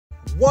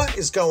What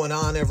is going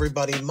on,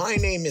 everybody? My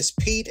name is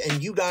Pete,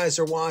 and you guys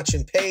are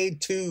watching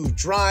Paid to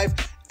Drive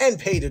and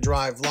Pay to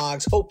Drive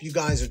vlogs. Hope you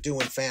guys are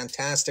doing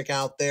fantastic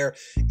out there.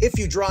 If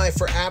you drive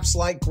for apps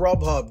like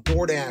GrubHub,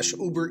 DoorDash,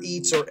 Uber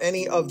Eats, or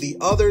any of the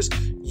others,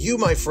 you,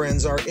 my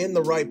friends, are in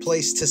the right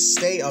place to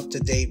stay up to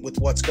date with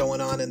what's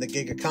going on in the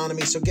gig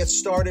economy. So get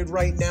started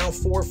right now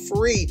for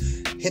free.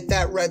 Hit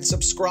that red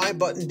subscribe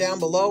button down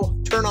below.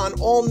 Turn on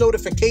all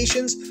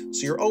notifications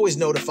so you're always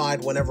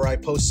notified whenever I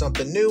post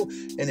something new.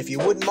 And if you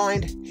wouldn't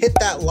mind, hit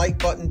that like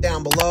button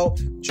down below.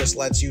 Just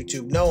lets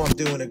YouTube know I'm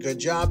doing a good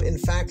job. In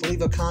fact,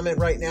 leave a comment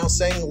right now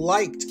saying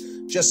liked,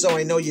 just so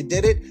I know you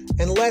did it.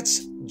 And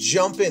let's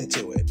jump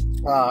into it.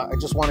 I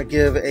just want to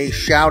give a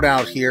shout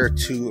out here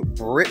to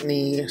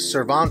Brittany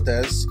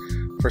Cervantes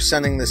for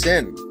sending this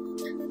in.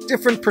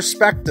 Different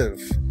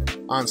perspective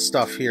on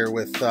stuff here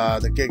with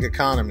the gig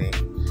economy.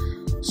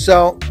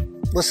 So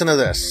listen to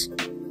this.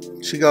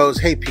 She goes,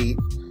 "Hey Pete,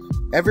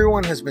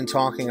 everyone has been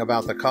talking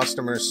about the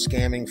customers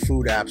scamming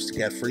food apps to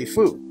get free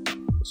food.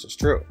 This is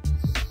true.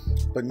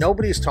 But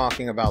nobody's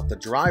talking about the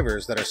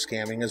drivers that are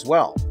scamming as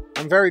well.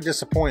 I'm very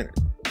disappointed.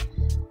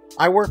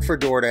 I work for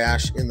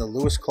DoorDash in the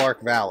Lewis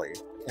Clark Valley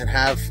and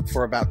have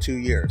for about 2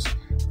 years.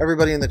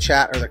 Everybody in the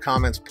chat or the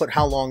comments, put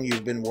how long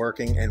you've been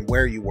working and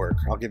where you work.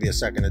 I'll give you a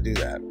second to do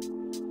that.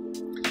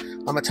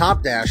 I'm a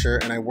top dasher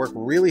and I work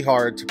really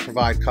hard to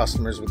provide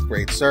customers with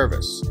great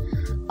service.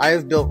 I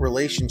have built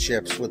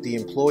relationships with the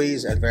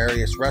employees at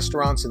various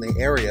restaurants in the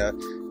area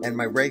and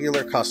my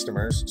regular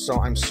customers, so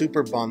I'm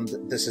super bummed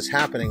this is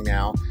happening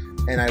now,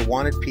 and I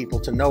wanted people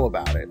to know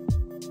about it.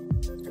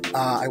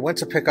 I went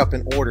to pick up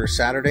an order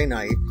Saturday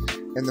night,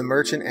 and the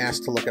merchant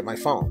asked to look at my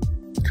phone.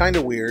 Kind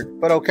of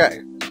weird, but okay.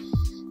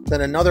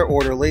 Then another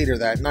order later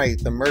that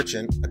night, the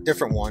merchant, a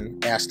different one,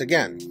 asked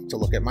again to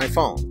look at my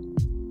phone.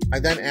 I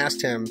then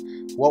asked him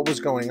what was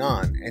going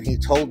on, and he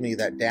told me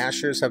that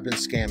dashers have been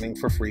scamming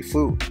for free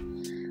food.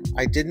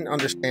 I didn't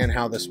understand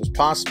how this was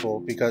possible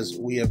because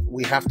we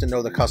have to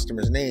know the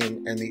customer's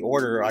name and the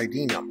order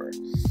ID number.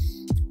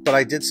 But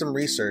I did some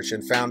research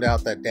and found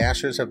out that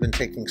dashers have been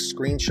taking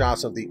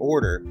screenshots of the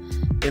order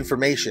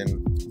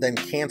information, then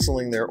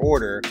canceling their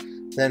order,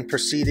 then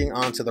proceeding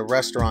onto the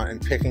restaurant and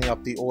picking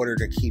up the order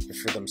to keep it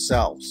for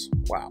themselves.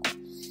 Wow.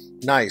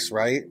 Nice,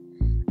 right?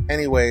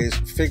 Anyways,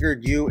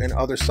 figured you and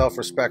other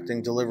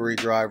self-respecting delivery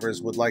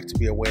drivers would like to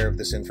be aware of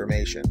this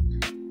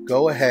information.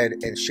 Go ahead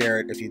and share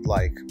it if you'd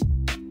like.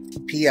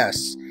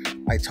 P.S.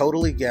 I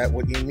totally get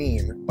what you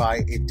mean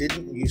by it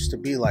didn't used to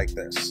be like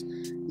this.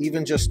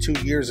 Even just 2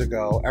 years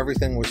ago,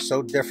 everything was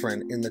so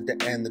different in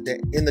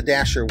the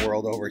dasher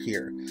world over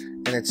here,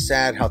 and it's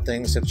sad how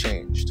things have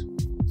changed."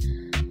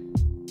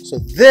 So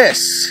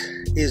this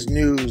is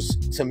news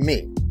to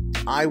me.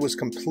 I was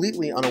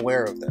completely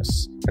unaware of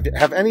this.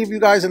 Have any of you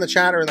guys in the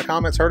chat or in the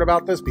comments heard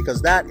about this?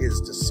 Because that is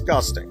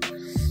disgusting.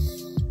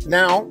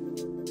 Now,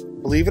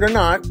 believe it or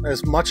not,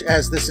 as much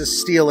as this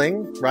is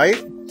stealing,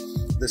 right?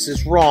 This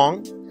is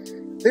wrong.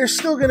 There's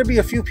still going to be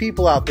a few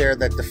people out there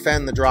that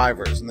defend the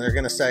drivers, and they're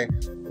going to say,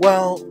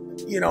 well,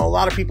 you know, a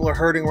lot of people are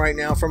hurting right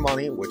now for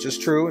money, which is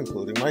true,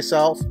 including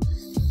myself.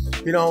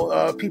 You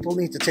know, people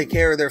need to take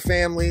care of their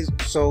families,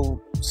 so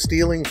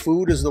stealing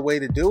food is the way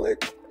to do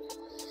it.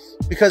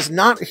 Because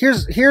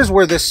here's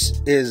where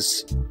this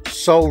is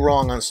so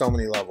wrong on so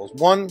many levels.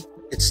 One,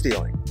 it's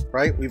stealing,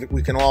 right?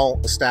 We can all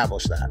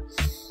establish that.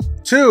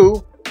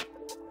 Two,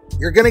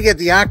 you're going to get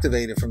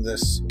deactivated from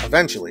this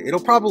eventually. It'll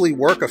probably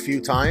work a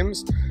few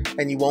times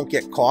and you won't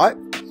get caught.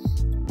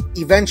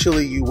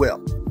 Eventually you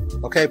will.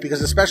 Okay,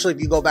 because especially if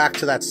you go back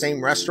to that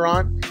same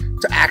restaurant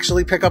to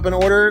actually pick up an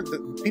order,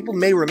 people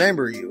may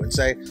remember you and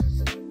say,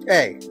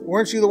 hey,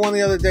 weren't you the one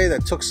the other day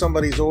that took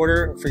somebody's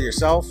order for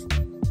yourself?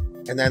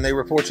 And then they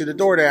report you to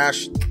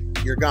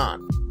DoorDash, you're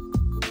gone.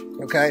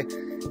 Okay?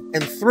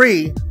 And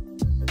three,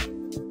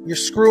 you're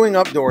screwing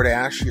up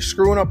DoorDash, you're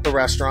screwing up the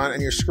restaurant,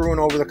 and you're screwing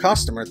over the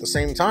customer at the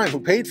same time who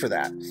paid for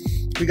that.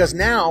 Because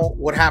now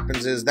what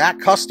happens is that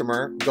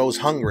customer goes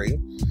hungry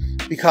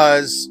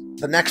because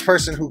the next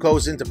person who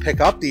goes in to pick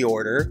up the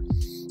order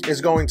is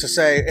going to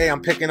say, hey,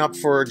 I'm picking up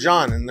for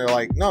John. And they're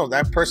like, no,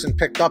 that person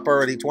picked up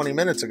already 20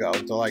 minutes ago.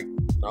 They're like,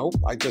 no,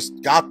 I just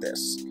got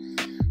this.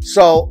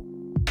 So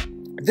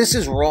this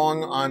is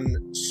wrong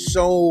on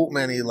so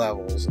many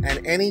levels.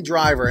 And any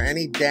driver,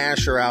 any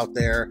dasher out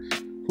there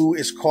who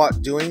is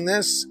caught doing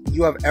this,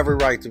 you have every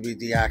right to be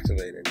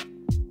deactivated.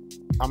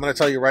 I'm going to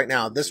tell you right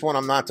now, this one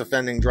I'm not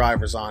defending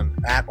drivers on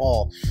at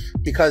all.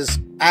 Because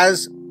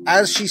as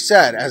she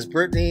said, as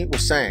Brittany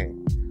was saying,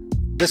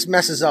 this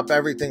messes up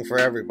everything for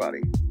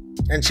everybody.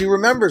 And she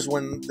remembers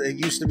when it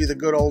used to be the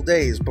good old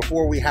days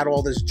before we had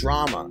all this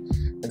drama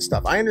and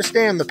stuff. I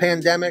understand the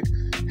pandemic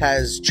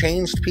has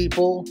changed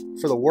people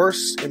for the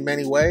worse in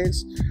many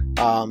ways.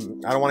 I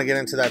don't want to get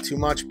into that too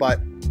much, but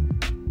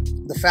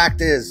the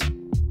fact is,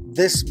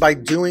 this, by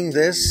doing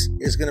this,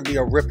 is going to be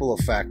a ripple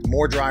effect.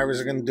 More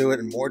drivers are going to do it,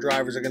 and more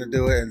drivers are going to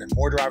do it, and then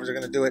more drivers are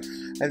going to do it,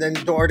 and then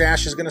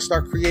DoorDash is going to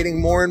start creating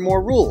more and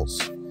more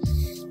rules.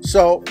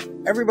 So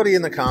everybody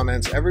in the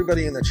comments,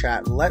 everybody in the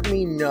chat, let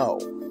me know,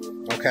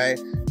 okay?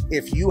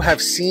 if you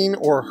have seen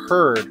or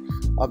heard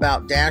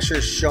about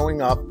Dashers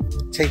showing up,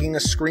 taking a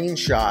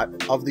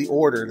screenshot of the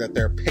order that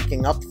they're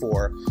picking up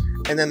for,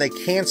 and then they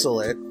cancel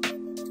it,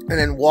 and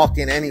then walk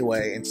in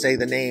anyway and say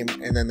the name,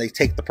 and then they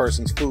take the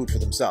person's food for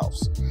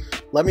themselves.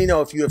 Let me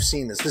know if you have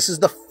seen this. This is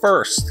the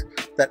first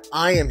that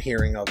I am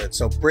hearing of it.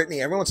 So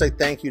Brittany, everyone say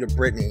thank you to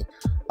Brittany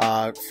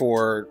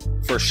for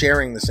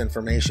sharing this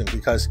information,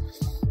 because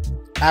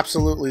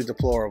absolutely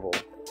deplorable.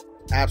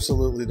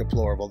 Absolutely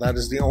deplorable. That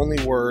is the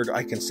only word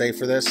I can say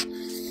for this.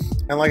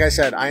 And like I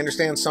said, I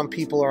understand some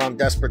people are on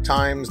desperate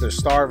times. They're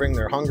starving.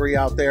 They're hungry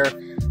out there.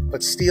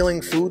 But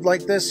stealing food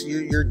like this,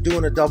 you're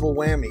doing a double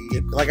whammy.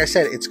 Like I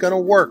said, it's going to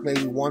work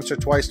maybe once or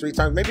twice, 3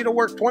 times. Maybe it'll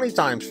work 20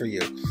 times for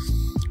you.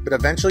 But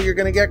eventually you're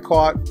going to get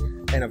caught,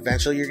 and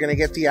eventually you're going to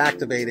get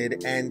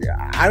deactivated. And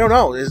I don't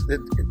know.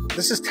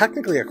 This is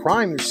technically a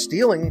crime. You're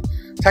stealing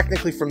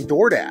technically from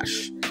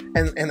DoorDash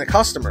and the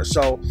customer.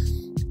 So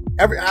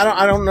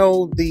I don't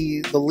know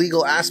the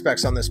legal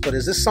aspects on this, but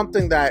is this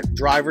something that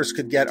drivers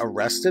could get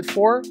arrested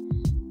for?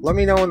 Let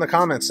me know in the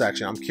comments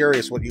section. I'm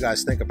curious what you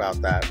guys think about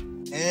that.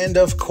 And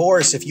of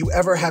course, if you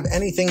ever have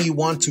anything you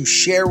want to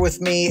share with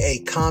me, a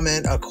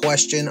comment, a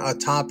question, a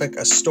topic,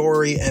 a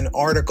story, an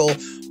article,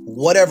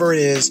 whatever it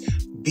is,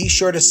 be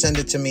sure to send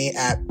it to me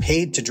at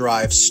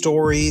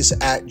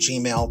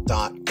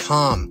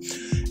paidtodrivestories@gmail.com.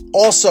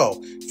 Also,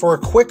 for a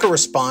quicker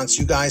response,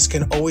 you guys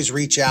can always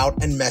reach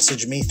out and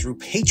message me through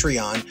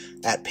Patreon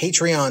at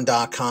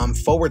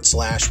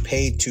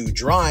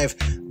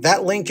patreon.com/paidtodrive.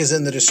 That link is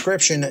in the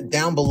description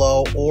down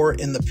below or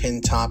in the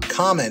pinned top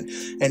comment.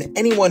 And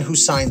anyone who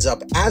signs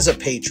up as a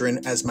patron,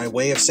 as my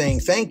way of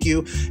saying thank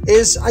you,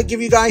 is I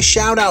give you guys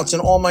shout outs in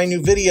all my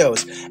new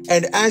videos.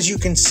 And as you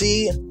can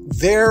see,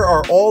 there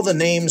are all the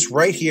names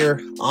right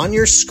here on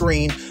your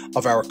screen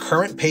of our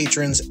current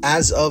patrons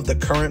as of the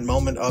current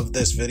moment of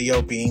this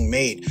video being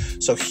made.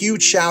 So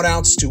huge shout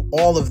outs to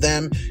all of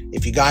them.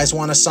 If you guys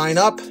want to sign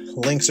up,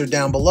 links are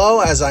down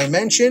below. As I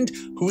mentioned,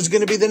 who's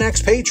going to be the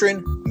next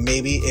patron?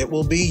 Maybe it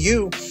will be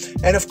you.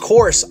 And of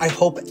course, I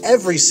hope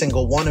every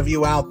single one of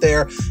you out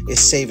there is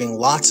saving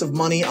lots of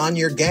money on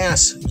your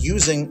gas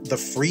using the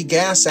free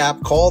gas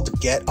app called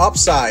Get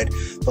Upside.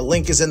 The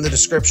link is in the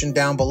description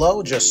down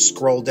below. Just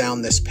scroll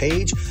down this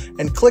page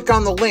and click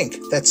on the link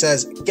that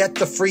says Get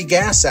the Free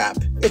Gas app.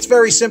 It's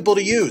very simple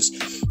to use.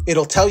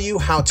 It'll tell you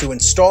how to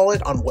install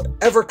it on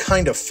whatever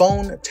kind of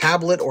phone,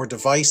 tablet, or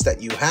device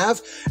that you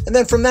have. And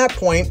then from that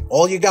point,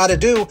 all you got to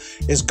do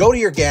is go to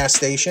your gas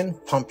station,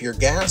 pump your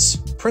gas,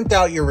 print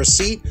out your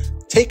receipt,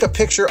 take a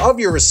picture of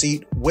your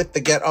receipt with the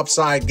Get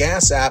Upside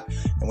gas app,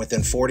 and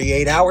within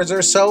 48 hours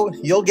or so,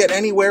 you'll get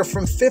anywhere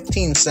from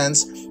 15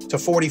 cents to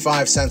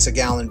 45 cents a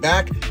gallon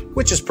back,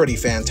 which is pretty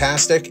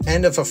fantastic.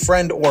 And if a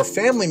friend or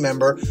family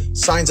member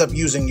signs up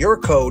using your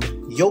code,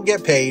 you'll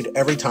get paid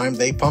every time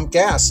they pump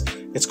gas.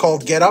 It's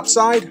called Get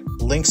Upside.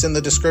 Links in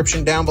the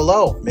description down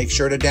below. Make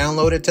sure to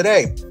download it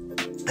today.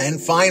 And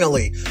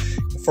finally,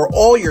 for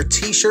all your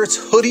t-shirts,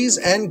 hoodies,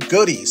 and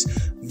goodies,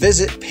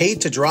 visit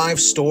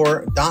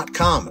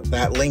paidtodrivestore.com.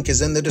 That link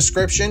is in the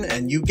description,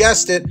 and you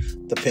guessed it,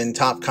 the pinned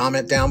top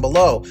comment down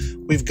below.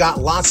 We've got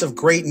lots of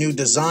great new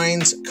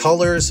designs,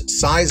 colors,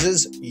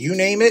 sizes, you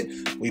name it.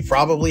 We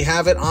probably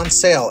have it on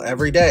sale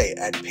every day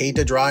at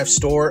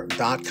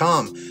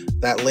paidtodrivestore.com.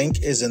 That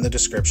link is in the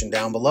description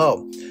down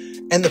below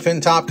and the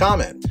pinned top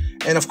comment.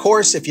 And of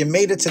course, if you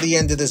made it to the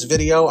end of this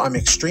video, I'm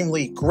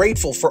extremely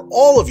grateful for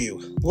all of you.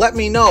 Let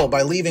me know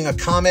by leaving a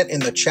comment in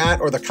the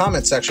chat or the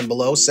comment section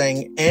below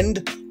saying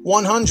END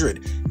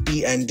 100,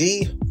 END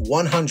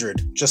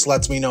 100. Just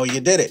lets me know you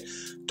did it.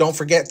 Don't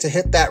forget to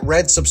hit that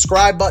red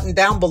subscribe button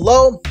down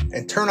below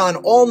and turn on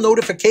all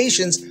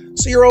notifications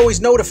so you're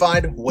always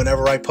notified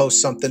whenever I post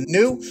something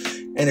new.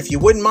 And if you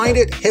wouldn't mind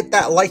it, hit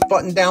that like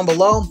button down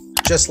below.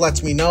 Just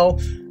lets me know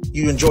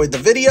you enjoyed the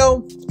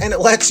video, and it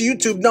lets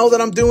YouTube know that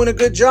I'm doing a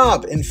good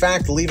job. In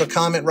fact, leave a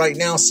comment right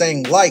now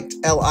saying liked,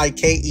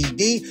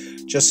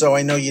 L-I-K-E-D, just so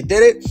I know you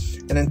did it.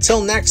 And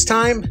until next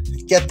time,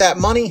 get that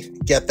money,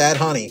 get that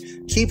honey.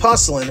 Keep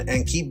hustling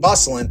and keep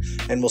bustling,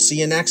 and we'll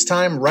see you next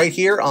time right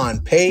here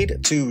on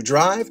Paid to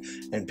Drive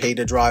and Paid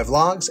to Drive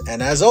Vlogs.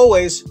 And as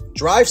always,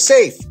 drive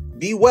safe,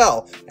 be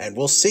well, and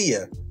we'll see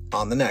you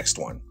on the next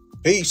one.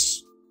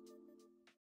 Peace.